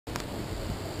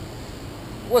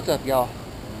What's up, y'all?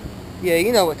 Yeah,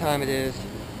 you know what time it is.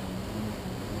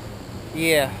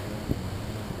 Yeah.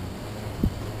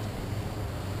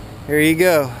 Here you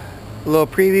go. A little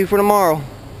preview for tomorrow.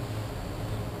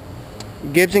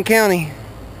 Gibson County.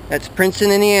 That's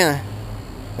Princeton, Indiana.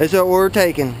 That's what we're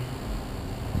taking.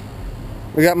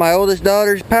 We got my oldest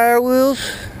daughter's Power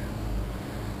Wheels.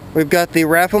 We've got the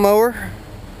raffle mower.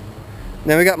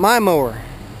 Then we got my mower.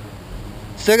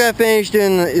 Still got to finish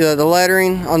doing the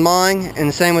lettering on mine, and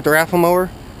the same with the raffle mower.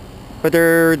 But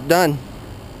they're done.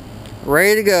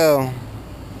 Ready to go.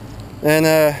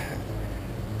 And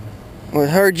with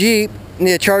her Jeep,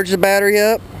 need to charge the battery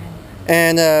up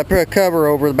and put a cover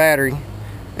over the battery.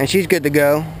 And she's good to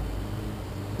go.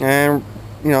 And,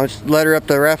 you know, just let her up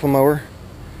the raffle mower.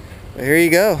 But here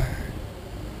you go.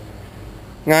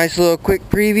 Nice little quick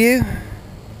preview.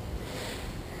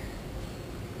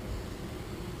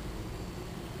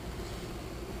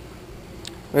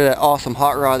 Look at that awesome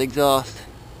hot rod exhaust.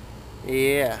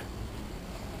 Yeah.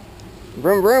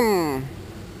 Vroom vroom.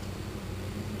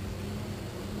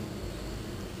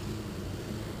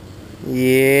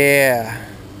 Yeah.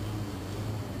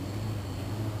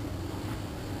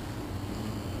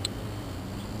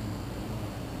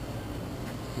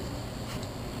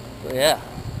 So yeah,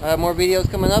 I have more videos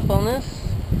coming up on this.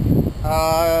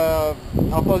 I'll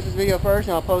post this video first,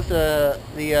 and I'll post the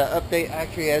update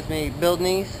actually as me building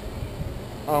these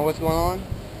on what's going on.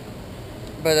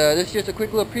 But this is just a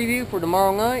quick little preview for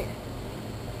tomorrow night.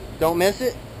 Don't miss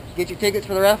it. Get your tickets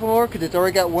for the raffle mower because it's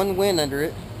already got one win under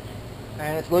it,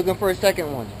 and it's looking for a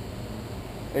second one.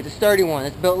 It's a sturdy one.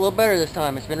 It's built a little better this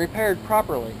time. It's been repaired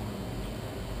properly.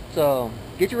 So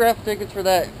get your raffle tickets for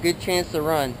that. Good chance to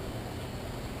run.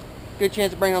 Good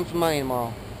chance to bring home some money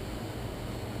tomorrow.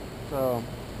 So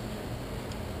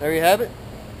there you have it.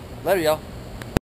 Later, y'all.